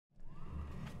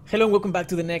Hello and welcome back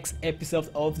to the next episode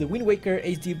of the WindWaker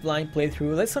HD blind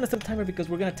playthrough. Let's start the timer because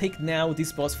we're gonna take now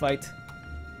this boss fight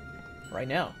right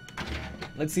now.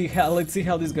 Let's see how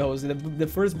this goes. The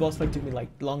first boss fight took me like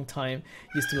long time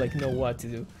just to like know what to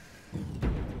do.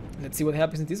 Let's see what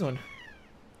happens in this one.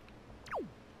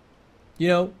 You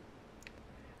know,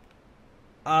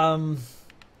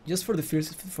 just for the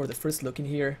first look in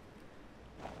here,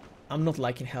 I'm not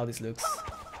liking how this looks.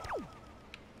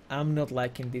 I'm not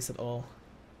liking this at all.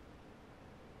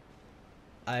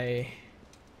 I'm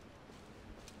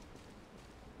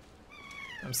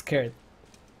scared.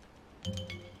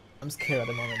 I'm scared at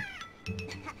the moment.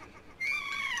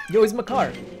 Yo, it's my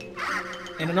car!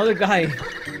 And another guy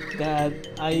that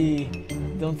I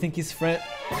don't think is friend.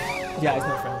 Yeah, it's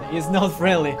not friendly. It's not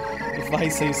friendly, if I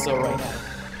say so right now.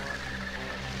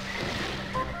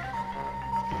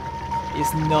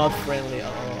 It's not friendly at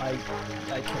all. I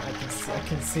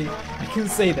can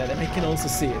say that, and I can also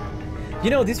see it. You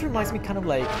know, this reminds me kind of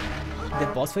like the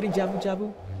boss fight in Jabu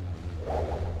Jabu.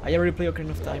 I already played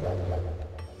Ocarina of Time.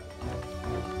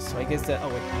 So I guess that... Oh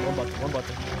wait, one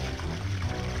button.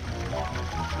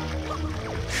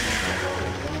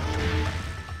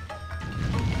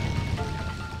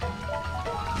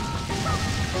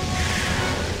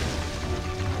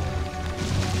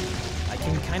 I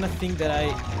can kind of think that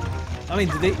I mean,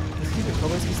 does he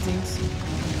recover his things?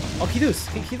 Oh, he does.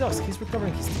 He does. He's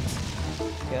recovering his things.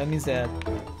 Okay, that means that...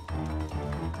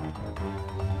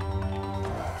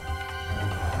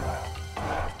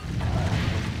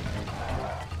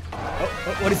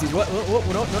 Oh, what is this? What?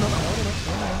 No,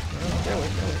 get away.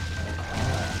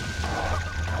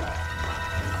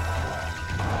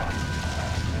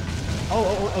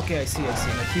 Oh, okay, I see.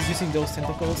 Like, he's using those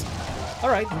tentacles.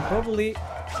 Alright, probably...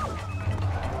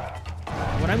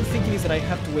 What I'm thinking is that I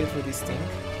have to wait for this thing.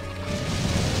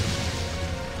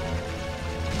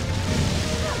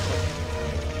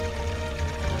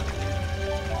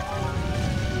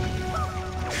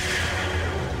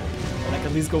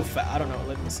 At least go fast. I don't know.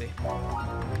 Let me see.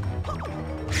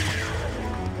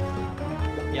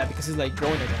 Yeah, because it's like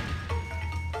growing again.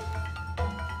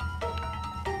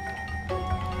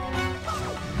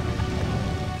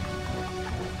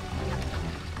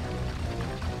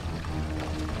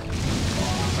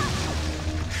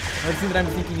 Another thing that I'm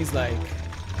thinking is like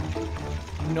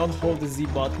not hold the Z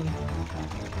button.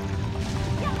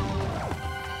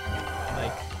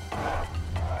 Like.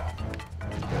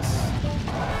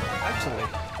 Actually,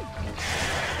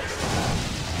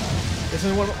 there's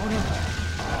only one. Oh no!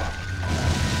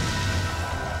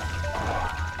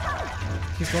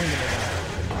 He's going to the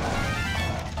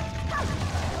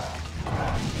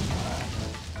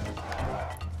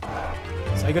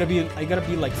So I gotta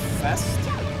be like fast.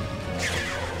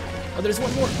 Oh, there's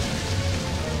one more.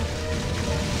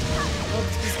 Oh,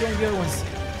 he's going the other ones.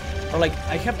 Or like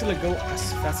I have to like go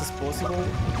as fast as possible.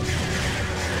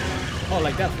 Oh,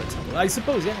 like that, for example. I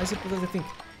suppose that's the thing.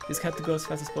 Just have to go as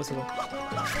fast as possible.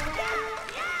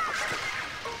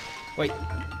 Wait.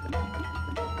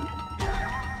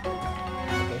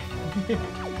 Okay.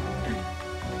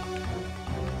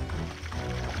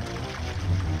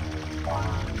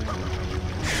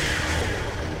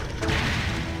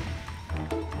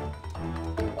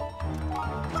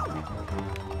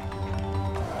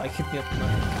 I hit me up now.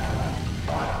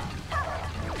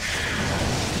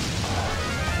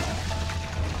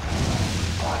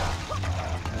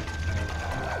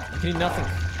 Hitting nothing.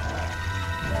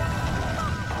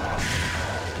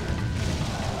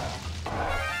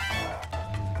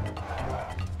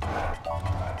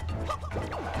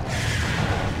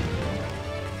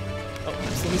 Oh,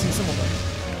 I'm still missing some of them.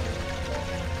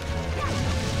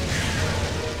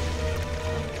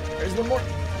 There's one more.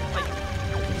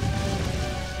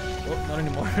 Oh, not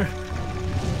anymore.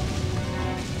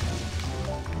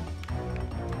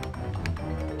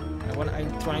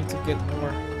 I'm trying to get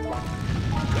more.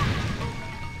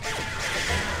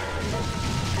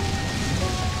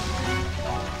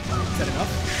 Is that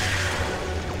enough?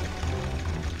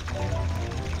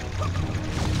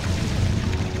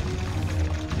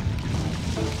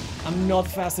 I'm not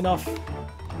fast enough. The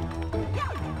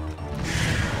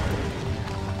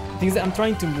thing is that I'm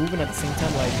trying to move and at the same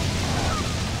time like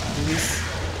do this.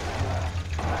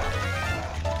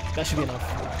 That should be enough.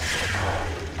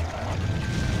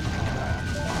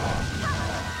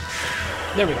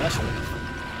 There we go, that should be enough.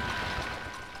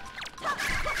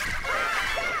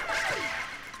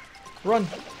 Run!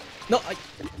 No, I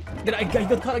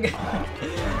got caught again.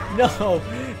 No,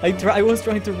 I was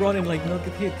trying to run and like not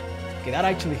get hit. Okay, that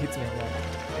actually hits me a lot.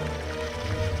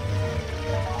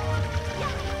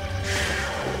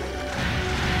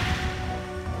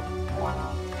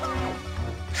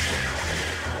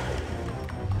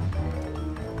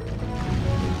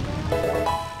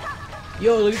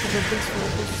 Yo, Lolita, thanks for the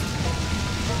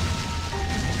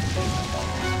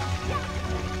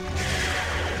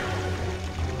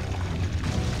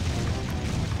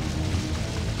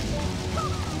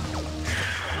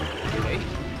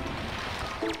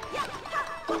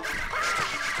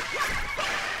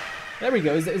There we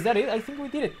go. Is that it? I think we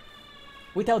did it.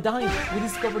 Without dying, we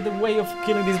discovered the way of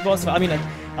killing this boss. I mean,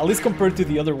 at least compared to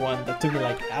the other one that took me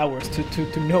like hours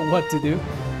to know what to do.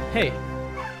 Hey,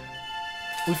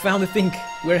 we found the thing.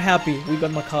 We're happy. We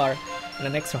got my car and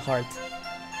an extra heart.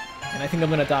 And I think I'm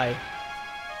gonna die.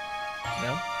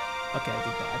 No? Okay, I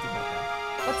did not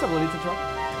die. What's up, Lolita Truck?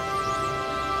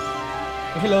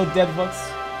 Hello,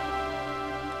 Deadbox.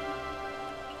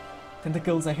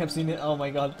 Tentacles, I have seen it. Oh my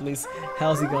god, please.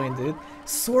 How's it going, dude?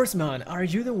 Swordsman, are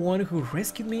you the one who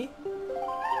rescued me?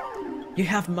 You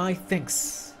have my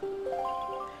thanks.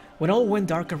 When all went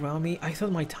dark around me, I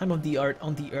thought my time on the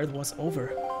earth was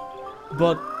over.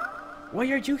 But why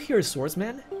are you here,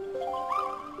 Swordsman?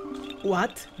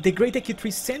 What? The great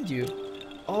Q3 sent you?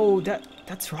 Oh,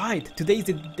 that's right. Today is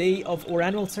the day of our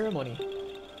annual ceremony.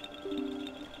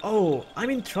 Oh,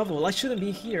 I'm in trouble. I shouldn't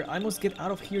be here. I must get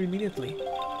out of here immediately.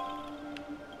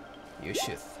 You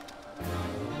should.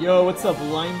 Yo, what's up,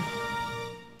 Lime?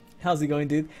 How's it going,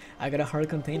 dude? I got a hard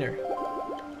container.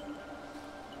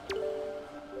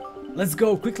 Let's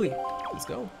go, quickly. Let's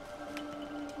go.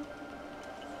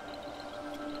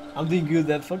 I'm doing good,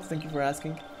 Dead Fox. Thank you for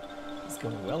asking. It's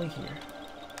going well in here.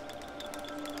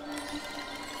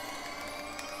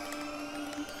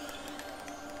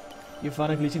 You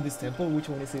found a glitch in this temple? Which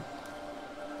one is it?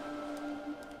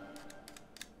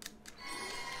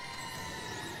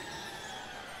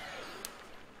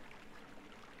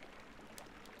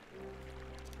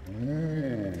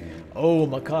 Oh,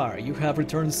 Makar, you have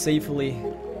returned safely.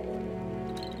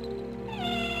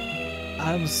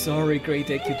 I'm sorry, Great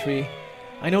AQ3.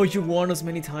 I know you warned us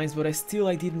many times, but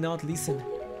I did not listen.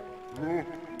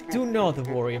 Do not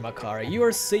worry, Makar. You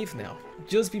are safe now.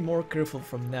 Just be more careful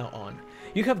from now on.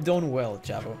 You have done well,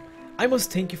 Javo. I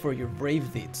must thank you for your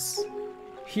brave deeds.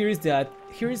 Here is that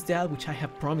which I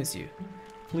have promised you.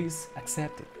 Please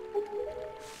accept it.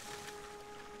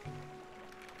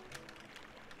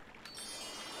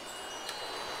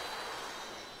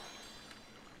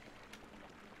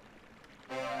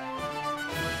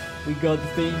 We got the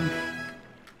thing.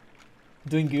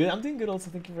 Doing good? I'm doing good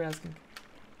also, thank you for asking.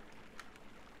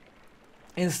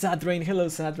 And Sadrain, hello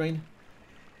Sadrain.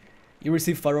 You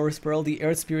received Farore's Pearl, the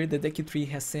earth spirit that Deku 3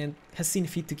 has seen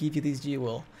fit to give you this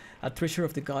jewel, a treasure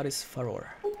of the goddess Farore.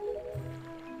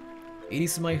 It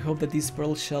is my hope that this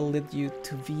pearl shall lead you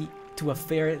to a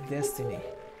fair destiny.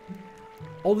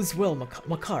 All is well,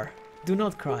 Makar. Do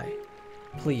not cry.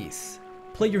 Please,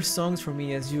 play your songs for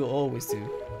me as you always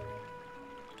do.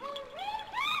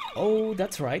 Oh,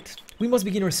 that's right. We must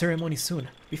begin our ceremony soon,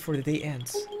 before the day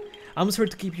ends. I'm sorry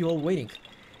to keep you all waiting.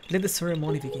 Let the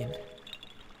ceremony begin.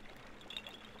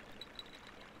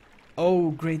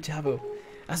 Oh, great Javo.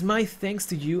 As my thanks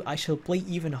to you, I shall play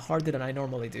even harder than I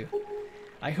normally do.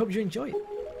 I hope you enjoy it.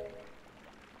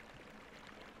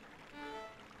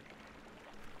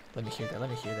 Let me hear that, let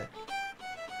me hear that.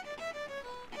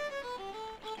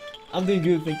 I'm doing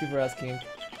good, thank you for asking.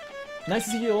 Nice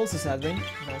to see you also, Sadrain.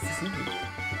 Nice to see you.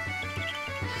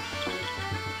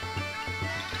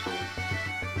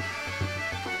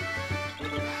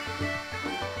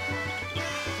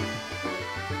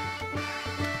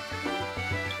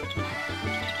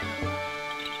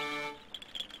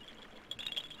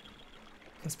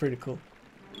 That's pretty cool.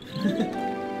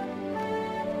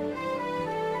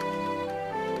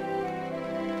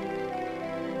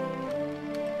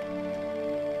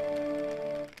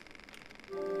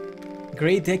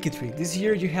 Great Deku, this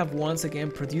year you have once again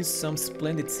produced some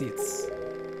splendid seeds.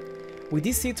 With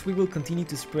these seeds we will continue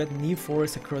to spread new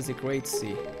forests across the Great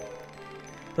Sea.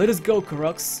 Let us go,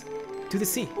 Koroks, to the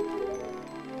sea.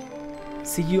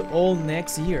 See you all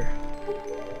next year.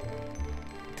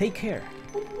 Take care.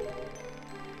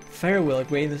 Farewell,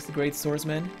 great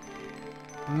swordsman.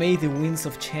 May the winds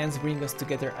of chance bring us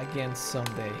together again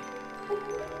someday.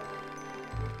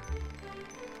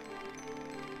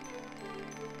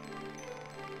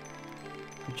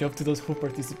 Good job to those who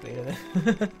participated.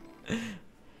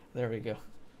 There we go.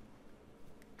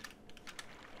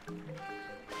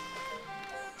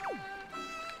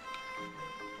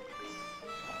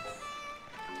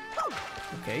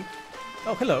 Okay.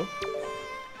 Oh, hello.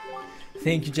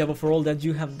 Thank you, Jabba, for all that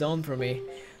you have done for me.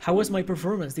 How was my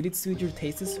performance? Did it suit your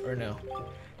tastes or no?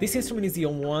 This instrument is the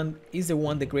one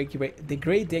the great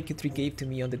Deku gave to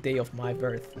me on the day of my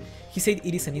birth. He said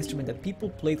it is an instrument that people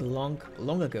played long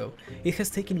ago. It has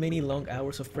taken many long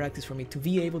hours of practice for me to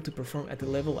be able to perform at the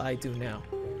level I do now.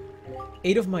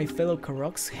 8 of my fellow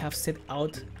Karoks have set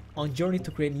out on journey to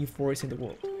create new forests in the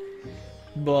world.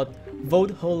 But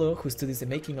Vought Holo, who studies the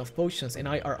making of potions, and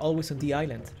I are always on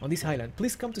this island.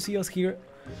 Please come to see us here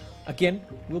again.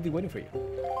 We'll be waiting for you.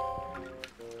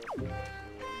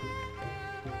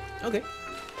 Okay.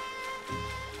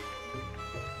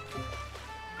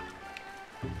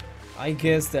 I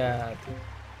guess that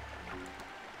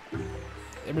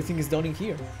everything is done in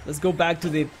here. Let's go back to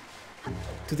the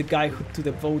guy to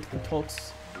the boat who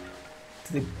talks,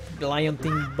 to the lion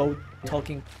thing boat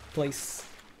talking place,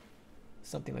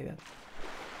 something like that.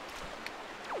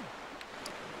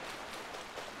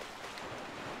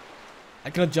 I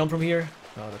cannot jump from here.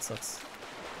 Oh, that sucks.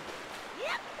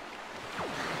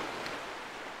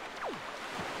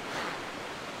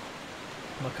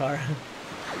 My car.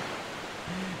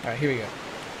 Alright, here we go.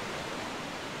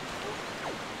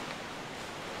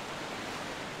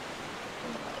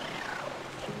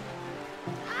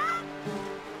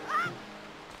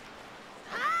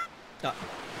 Ah,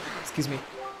 excuse me.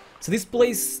 So this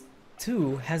place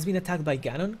too has been attacked by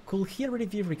Ganon. Could he already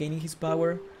be regaining his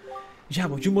power?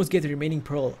 Jabo, you must get the remaining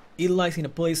pearl. It lies in a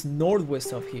place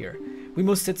northwest of here. We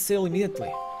must set sail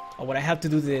immediately. Oh, but I have to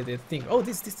do the thing. Oh,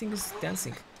 this thing is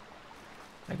dancing.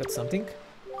 I got something.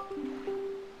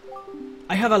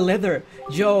 I have a letter.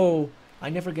 Yo, I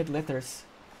never get letters.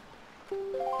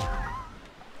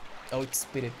 Oh, it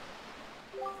spit it.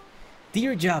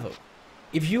 Dear Javo,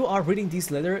 if you are reading this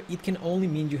letter, it can only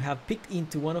mean you have picked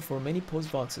into one of our many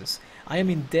post boxes. I am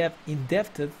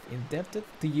indebted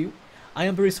to you. I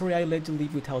am very sorry I let you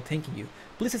leave without thanking you.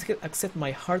 Please accept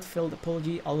my heartfelt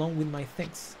apology along with my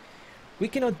thanks. We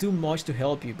cannot do much to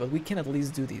help you, but we can at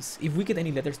least do this. If we get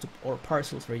any letters or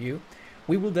parcels for you,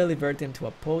 we will deliver them to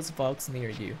a post box near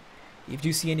you. If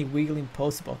you see any wiggling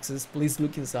post boxes, please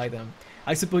look inside them.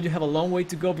 I suppose you have a long way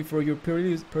to go before your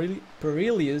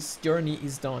perilous journey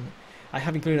is done. I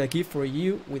have included a gift for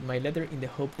you with my letter in the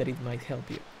hope that it might help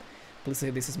you. Please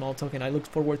take this small token. I look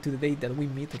forward to the day that we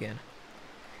meet again.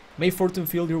 May fortune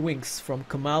fill your wings, from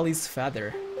Kamali's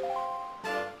father.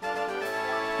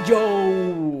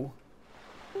 Yo!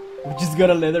 We just got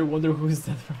a letter, wonder who is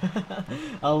that from.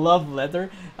 I love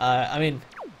letter. I mean,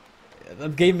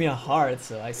 that gave me a heart,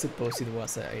 so I suppose it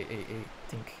was a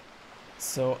thing.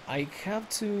 So I have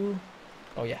to...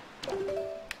 Oh yeah.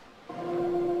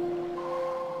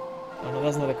 Oh no,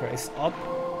 that's not the correct. It's up.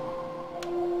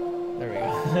 There we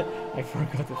go. I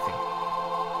forgot the thing.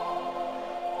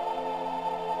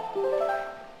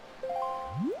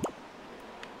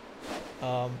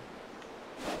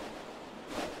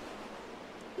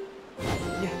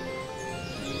 Yeah.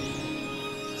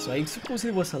 So I suppose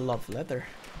it was a love letter.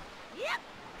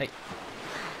 Hey.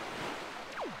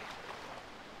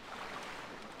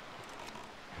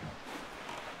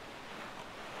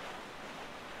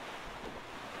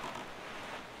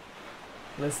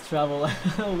 Let's travel.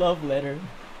 Love letter.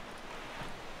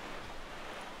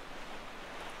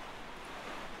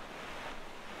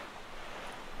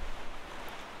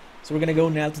 So we're gonna go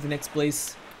now to the next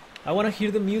place. I wanna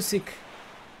hear the music.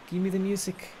 Give me the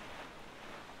music.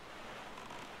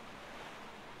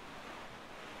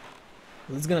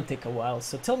 Well, it's gonna take a while.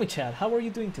 So tell me, Chad, how are you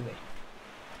doing today?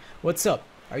 What's up?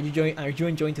 Are you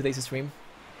enjoying today's stream?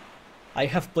 I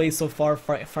have played so far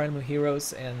Fire Emblem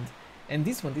Heroes and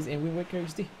this WindWaker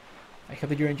HD. I hope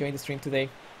that you're enjoying the stream today.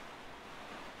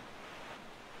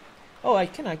 Oh, I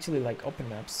can actually like open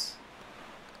maps.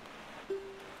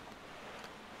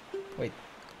 Wait.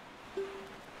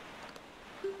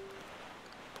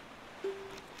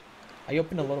 I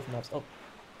opened a lot of maps. Oh.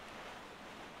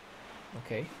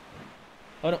 Okay.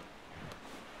 Oh no.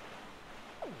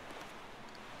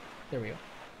 There we go.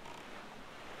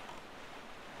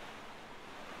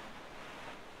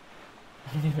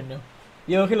 I don't even know.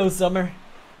 Yo, hello Summer.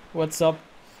 What's up?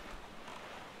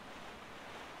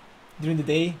 During the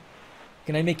day?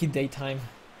 Can I make it daytime?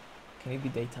 Can it be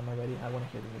daytime already? I want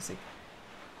to hear the music.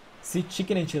 See,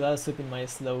 chicken enchiladas soup in my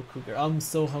slow cooker. I'm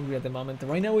so hungry at the moment.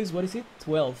 Right now is, what is it?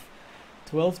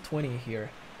 12:20 here.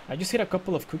 I just hit a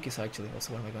couple of cookies actually.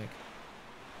 Also, where am I going?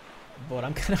 But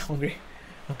I'm kind of hungry.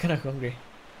 I'm kind of hungry.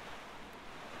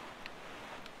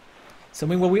 So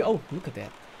meanwhile we... Oh, look at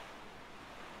that.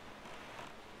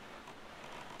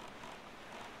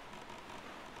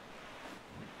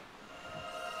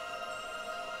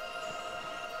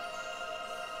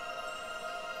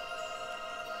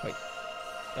 Wait.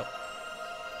 Oh.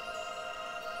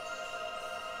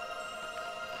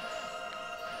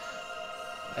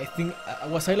 I think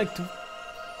was I like too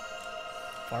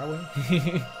far away?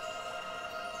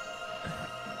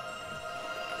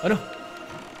 Oh no!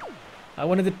 I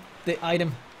wanted the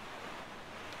item.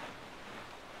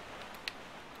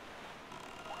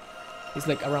 It's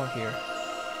like around here.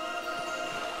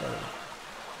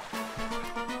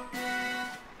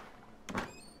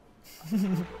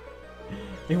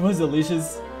 It was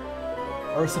delicious.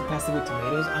 Or surpassed with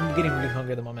tomatoes. I'm getting really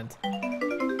hungry at the moment.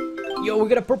 Yo, we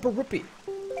got a purple rupee.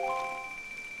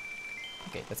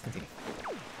 Okay, let's continue.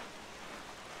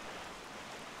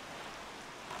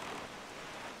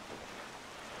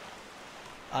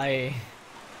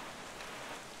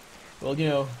 Well, you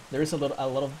know, there's a lot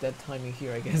of dead timing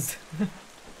here, I guess.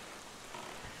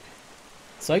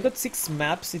 So I got 6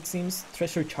 maps, it seems,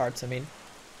 treasure charts, I mean.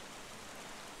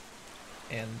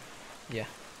 And yeah.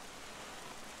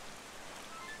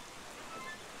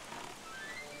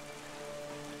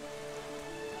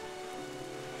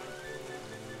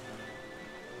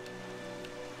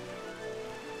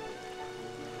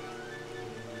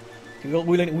 We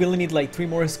only need like 3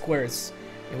 more squares,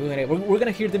 and we're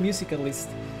gonna hear the music at least.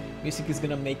 Music is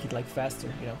gonna make it like faster,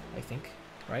 you know, I think,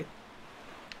 right?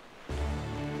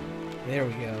 There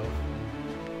we go.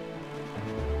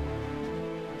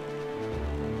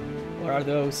 What are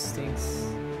those things?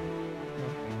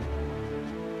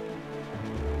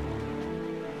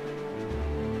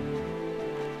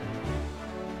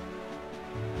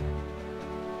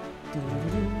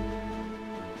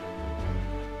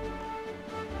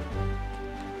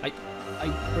 I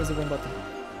pressed the wrong button.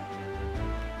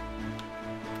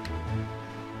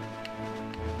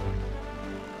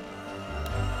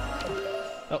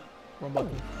 Oh, wrong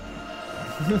button.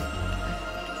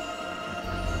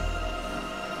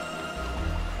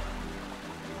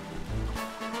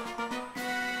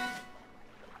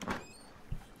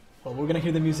 Well, we're gonna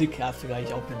hear the music after I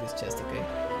open this chest, okay?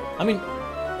 I mean,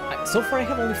 so far I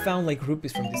have only found like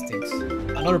rupees from these things.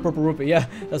 Another purple rupee, yeah,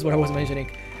 that's what I was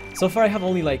mentioning. So far I have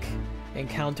only like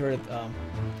encountered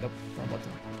nope, wrong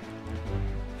button.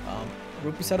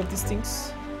 Rupees out of these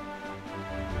things.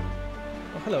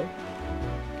 Oh, hello.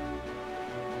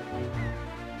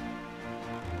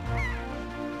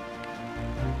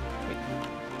 Wait.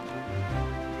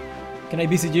 Can I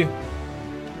visit you?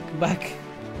 Come back.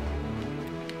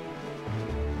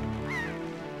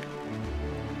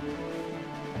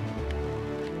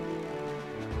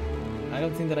 I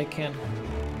don't think that I can.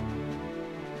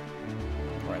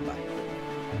 Alright, bye.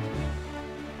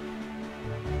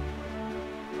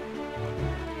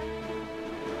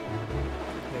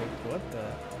 Wait, what the?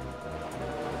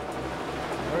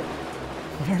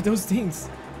 What are those things?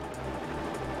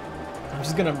 We're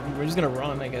just gonna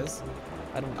run, I guess.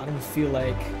 I don't feel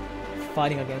like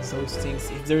fighting against those things,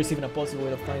 if there is even a possible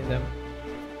way of fighting them.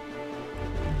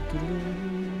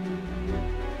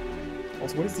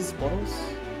 Also, what is these bottles?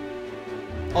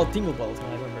 Oh, tingle balls. No,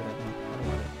 I remember that. No, I don't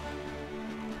want it.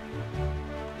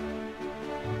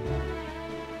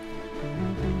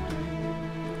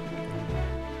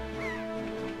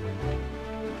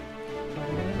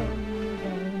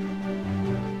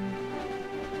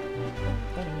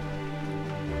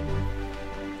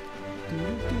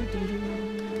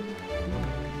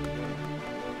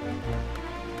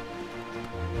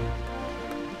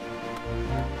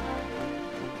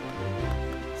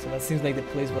 So that seems like the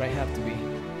place where I have to be.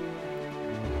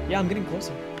 Yeah, I'm getting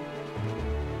closer.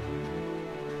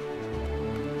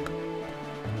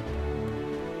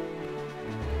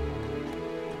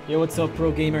 Yo, what's up,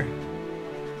 pro gamer?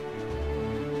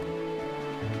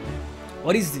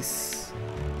 What is this?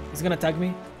 He's gonna attack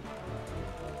me?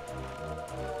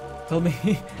 Tell me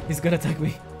he's gonna attack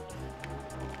me.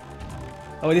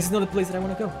 Oh, this is not the place that I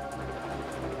wanna go.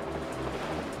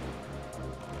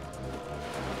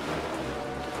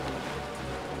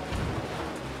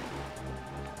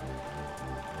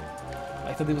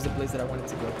 I thought it was the place that I wanted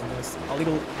to go, but it was a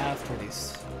little after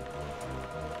this.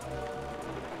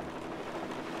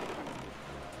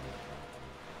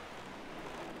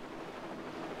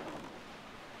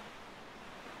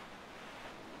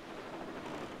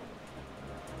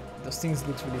 Those things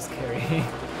look really scary.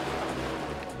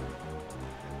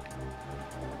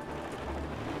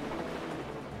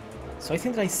 So I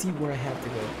think I see where I have to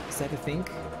go. Is that the thing?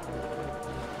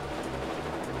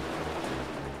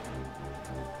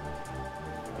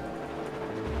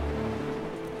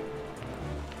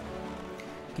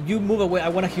 Can you move away? I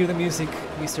want to hear the music,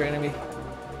 Mr. Enemy.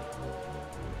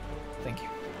 Thank you.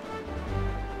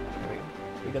 There we go.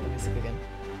 We got the music again.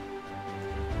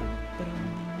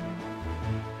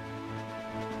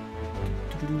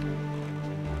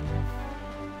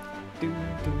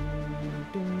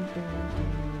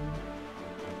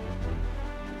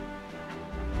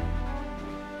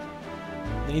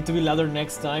 They need to be louder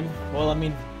next time. Well, I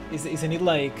mean, isn't it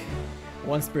like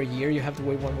once per year? You have to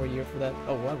wait one more year for that?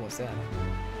 Oh, what was that?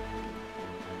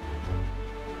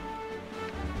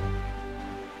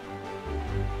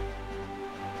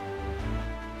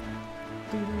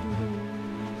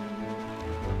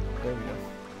 There we go.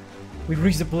 We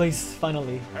reached the place,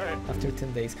 finally, after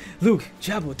 10 days. Look,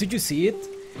 Jabo, did you see it?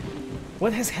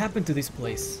 What has happened to this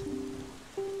place?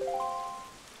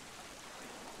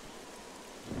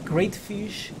 Great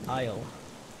Fish Isle.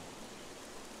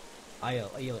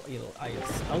 Isles.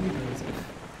 How do you pronounce it?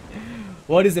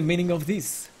 What is the meaning of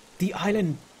this? The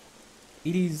island.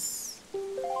 It is.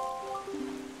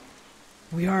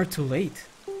 We are too late.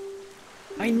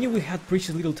 I knew we had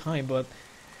precious little time, but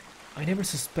I never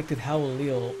suspected how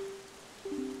little.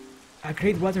 A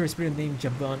great water spirit named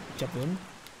Jabun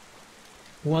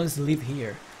once lived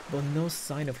here, but no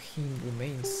sign of him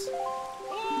remains.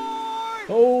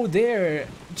 Oh, there,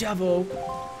 Jabo.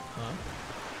 Huh?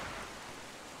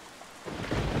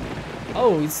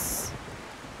 Oh, it's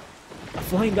a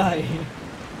flying guy.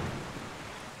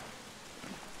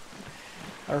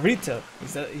 Arito.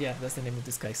 Is that? Yeah, that's the name of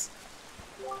this guys.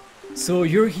 So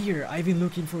you're here. I've been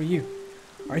looking for you.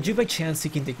 Are you by chance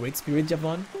seeking the Great Spirit,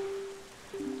 Javon?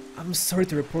 I'm sorry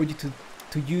to report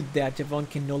to you that Javon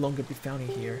can no longer be found in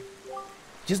here.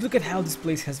 Just look at how this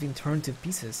place has been turned to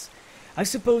pieces. I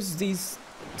suppose this,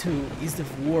 too, is the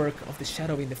work of the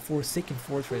shadow in the Forsaken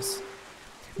Fortress.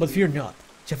 But fear not.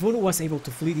 Javon was able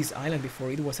to flee this island before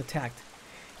it was attacked.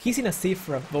 He's in a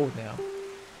safer abode now.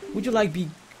 Would you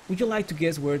like to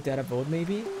guess where that abode may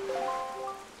be?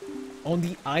 On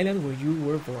the island where you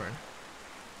were born.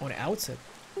 On the outset.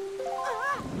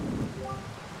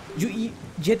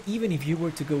 Yet even if you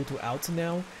were to go to Outset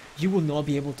now, you will not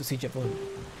be able to see Javon.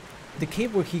 The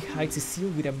cave where he hides is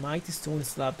sealed with a mighty stone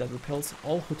slab that repels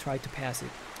all who try to pass it.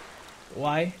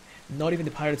 Why? Not even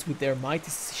the pirates with their mighty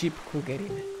ship could get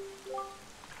in.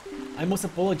 I must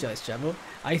apologize, Javo.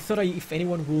 I thought if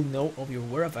anyone will know of your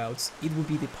whereabouts, it would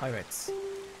be the pirates.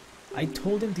 I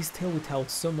told them this tale without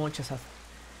so much as a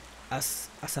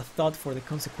thought for the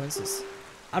consequences.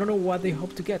 I don't know what they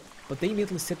hope to get, but they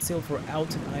immediately set sail for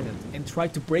Outset Island and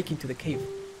tried to break into the cave.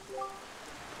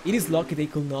 It is lucky they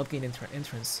could not gain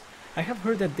entrance. I have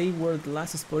heard that they were the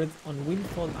last spotted on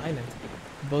Windfall Island,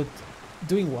 but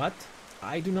doing what?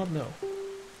 I do not know.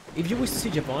 If you wish to see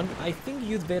Javon, I think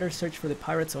you'd better search for the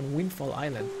pirates on Windfall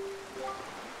Island.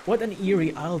 What an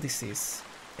eerie isle this is.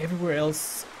 Everywhere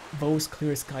else boasts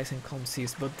clear skies and calm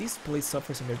seas, but this place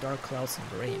suffers under dark clouds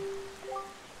and rain.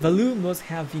 Valu must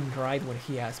have been right when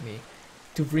he asked me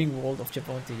to bring word of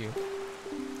Javon to you.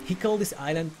 He called this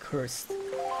island cursed.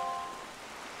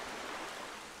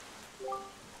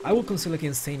 I will consider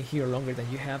against staying here longer than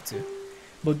you have to,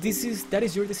 but that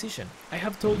is your decision. I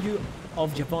have told you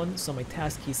of Javon, so my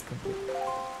task is complete.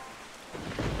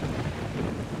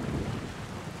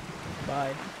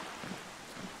 Bye.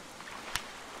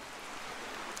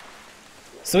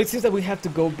 So it seems that we have to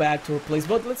go back to our place,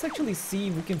 but let's actually see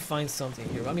if we can find something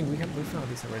here. I mean, we found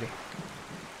this already.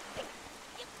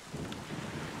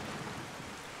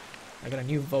 I got a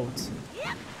new boat.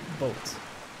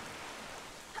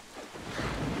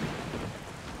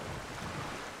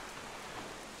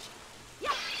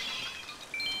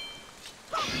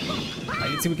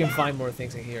 Let's see if we can find more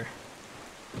things in here.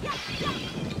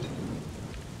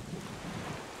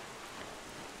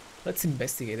 Let's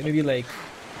investigate. Maybe like,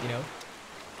 you know,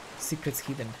 secrets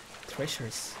hidden,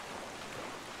 treasures.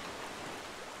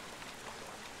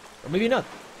 Or maybe not.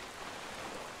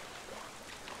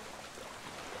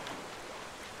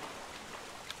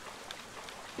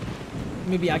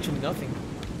 Maybe actually nothing.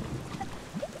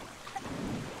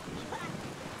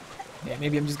 Yeah,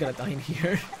 maybe I'm just gonna die in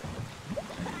here.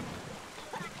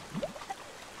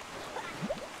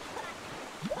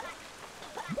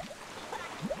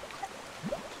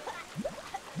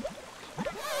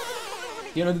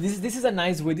 You know, this is a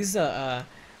nice way. This is a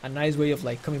nice way of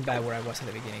like coming back where I was in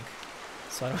the beginning.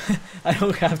 So I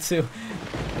don't have to.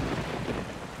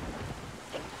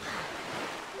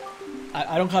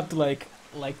 I don't have to like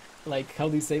how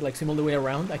do you say, like swim all the way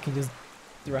around. I can just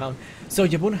drown. So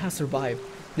Yabun has survived.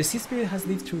 The sea spirit has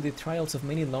lived through the trials of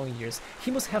many long years.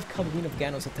 He must have caught wind of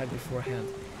Gano's attack beforehand.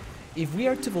 If we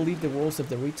are to believe the words of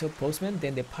the Rito postman,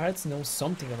 then the pirates know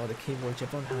something about the cave where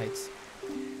Yabun hides.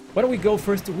 Why don't we go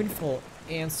first to Windfall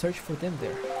and search for them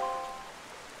there?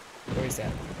 Where is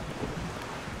that?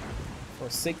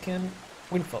 Forsaken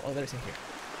Windfall. Oh, there's in here.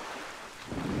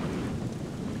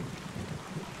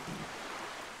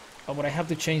 Oh, but I have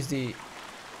to change the...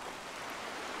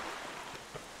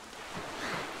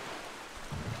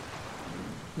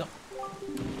 No.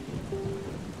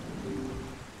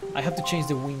 I have to change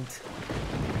the wind.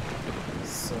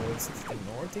 So it's to the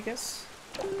north, I guess.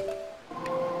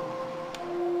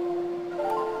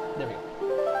 There we go.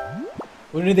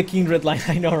 We need the king red line,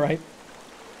 I know, right?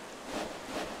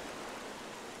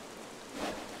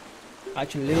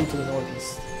 Actually, a little to the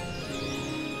northeast.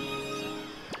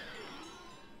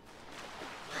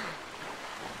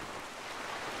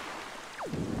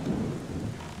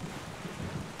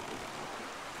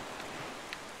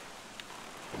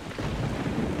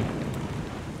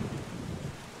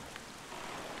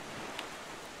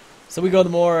 So we got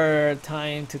more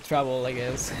time to travel, I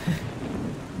guess.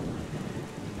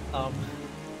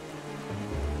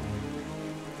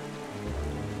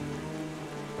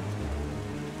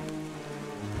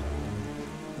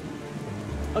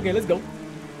 Okay, let's go.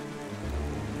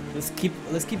 Let's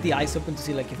keep the eyes open to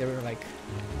see like if there were like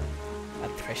a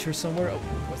treasure somewhere. Oh,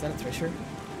 was that a treasure?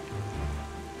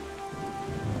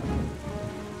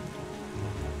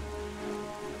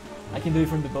 I can do it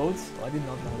from the boat. Oh, I did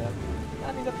not know that.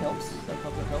 I think that helps. That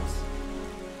helps.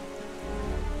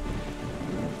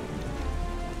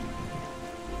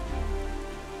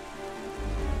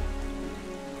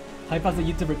 I passed the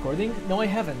YouTube recording? No, I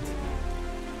haven't.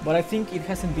 But I think it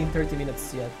hasn't been 30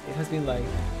 minutes yet. It has been like...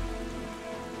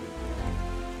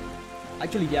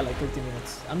 Actually, yeah, like 30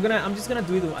 minutes. I'm just gonna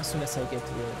do it as soon as I get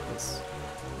to this.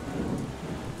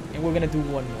 And we're gonna do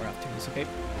one more after this, okay?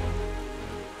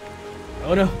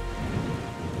 Oh no!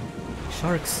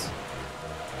 Sharks!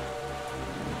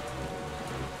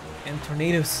 And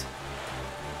tornadoes.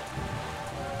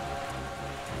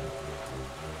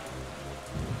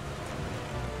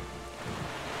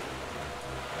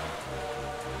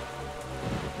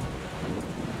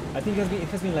 I think it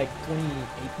has been like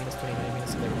 28 minutes, 29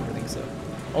 minutes of the recording, so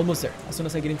almost there. As soon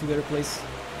as I get into the other place,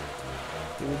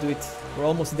 we will do it. We're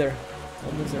almost there.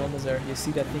 Almost there. You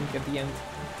see that thing at the end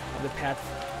of the path.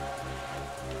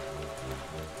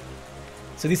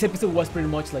 So this episode was pretty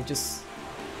much like just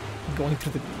going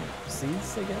through the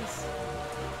seas, I guess.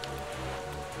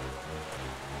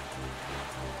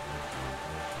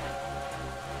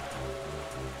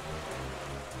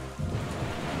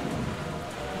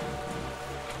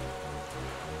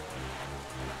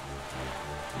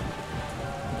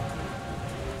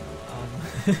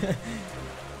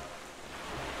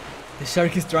 The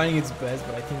shark is trying its best,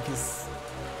 but I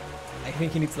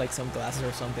think he needs like some glasses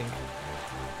or something.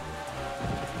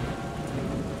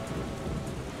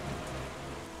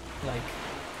 Like,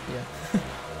 yeah.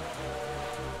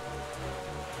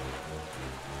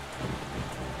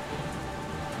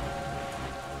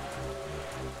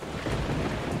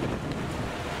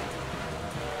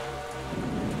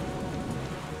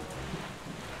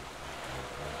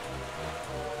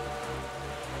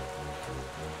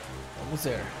 Almost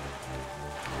there.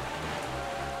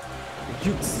 The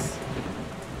jukes.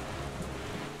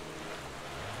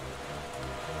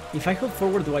 If I hold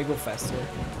forward, do I go faster?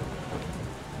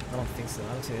 I don't think so.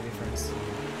 I don't see the difference.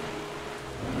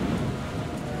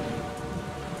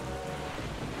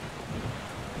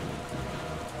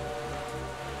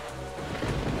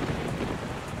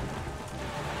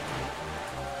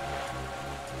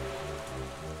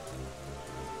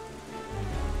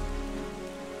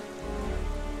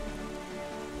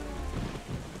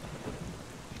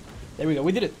 There we go,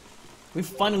 we did it! We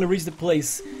finally reached the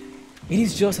place. It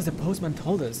is just as the postman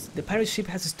told us. The pirate ship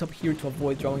has to stop here to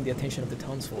avoid drawing the attention of the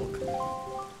townsfolk.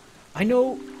 I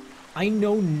know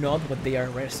not what they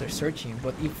are searching,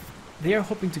 but if they are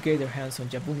hoping to get their hands on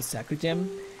Jabun's sacred gem,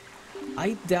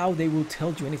 I doubt they will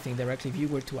tell you anything directly if you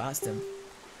were to ask them.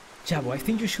 Jabu, I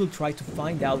think you should try to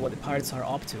find out what the pirates are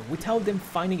up to without them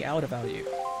finding out about you.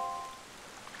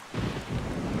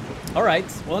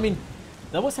 Alright, well, I mean,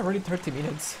 that was already 30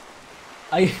 minutes.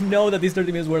 I know that these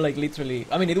 30 minutes were like literally...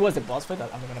 I mean, it was the boss fight, I'm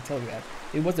not gonna tell you that.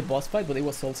 It was the boss fight, but it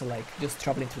was also like just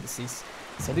traveling through the seas.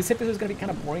 So this episode is gonna be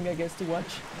kind of boring, I guess, to watch.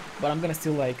 But I'm gonna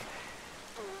still like...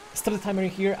 stop the timer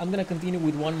here. I'm gonna continue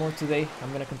with one more today.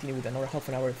 I'm gonna continue with another half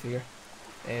an hour here.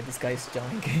 This guy is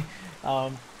jumping.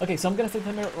 Okay, so I'm gonna start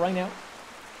the timer right now.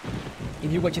 If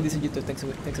you're watching this on YouTube, thanks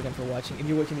again for watching. If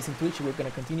you're watching this on Twitch, we're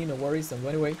gonna continue, no worries, don't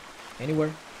go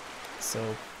anywhere. So,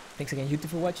 thanks again YouTube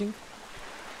for watching.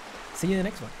 See you in the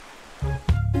next one.